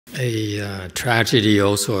A tragedy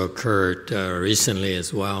also occurred recently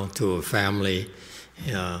as well to a family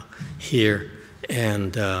here,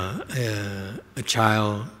 and a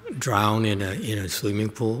child drowned in a swimming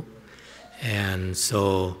pool, and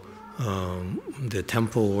so the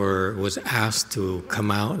temple was asked to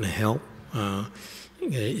come out and help.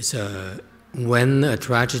 When a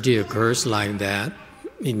tragedy occurs like that,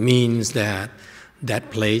 it means that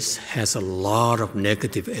that place has a lot of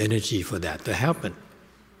negative energy for that to happen.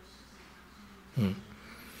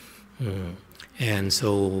 And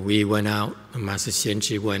so we went out, Master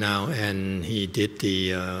Xianchi went out, and he did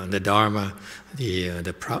the Dharma,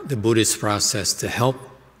 the Buddhist process to help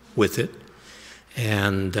with it.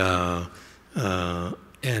 And at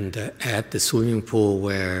the swimming pool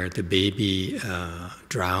where the baby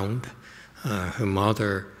drowned, her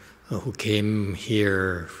mother, who came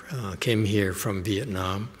here from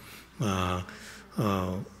Vietnam,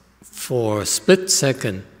 for a split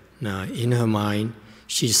second, in her mind,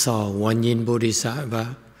 she saw Guan Yin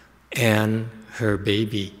Bodhisattva and her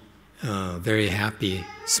baby, very happy,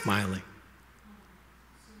 smiling.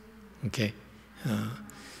 Okay,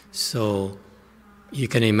 so you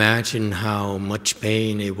can imagine how much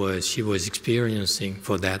pain she was experiencing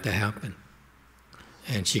for that to happen.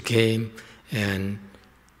 And she came and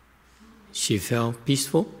she felt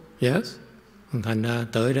peaceful, yes. Thành ra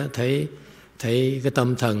tới đó thấy cái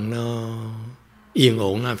tâm thần nó yên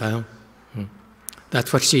ổn, phải không?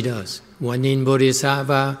 That's what she does. Guan Yin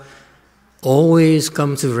Bodhisattva always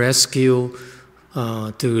comes to rescue,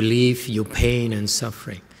 to relieve your pain and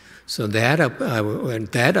suffering. So that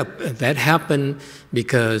happened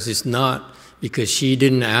because it's not because she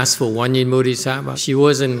didn't ask for Guan Yin Bodhisattva. She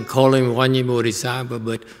wasn't calling Guan Yin Bodhisattva,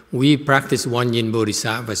 but we practice Guan Yin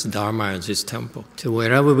Bodhisattva's Dharma in this temple. So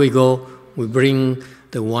wherever we go, we bring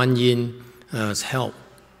the Guan Yin's help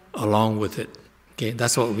along with it. Okay,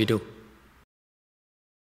 that's what we do.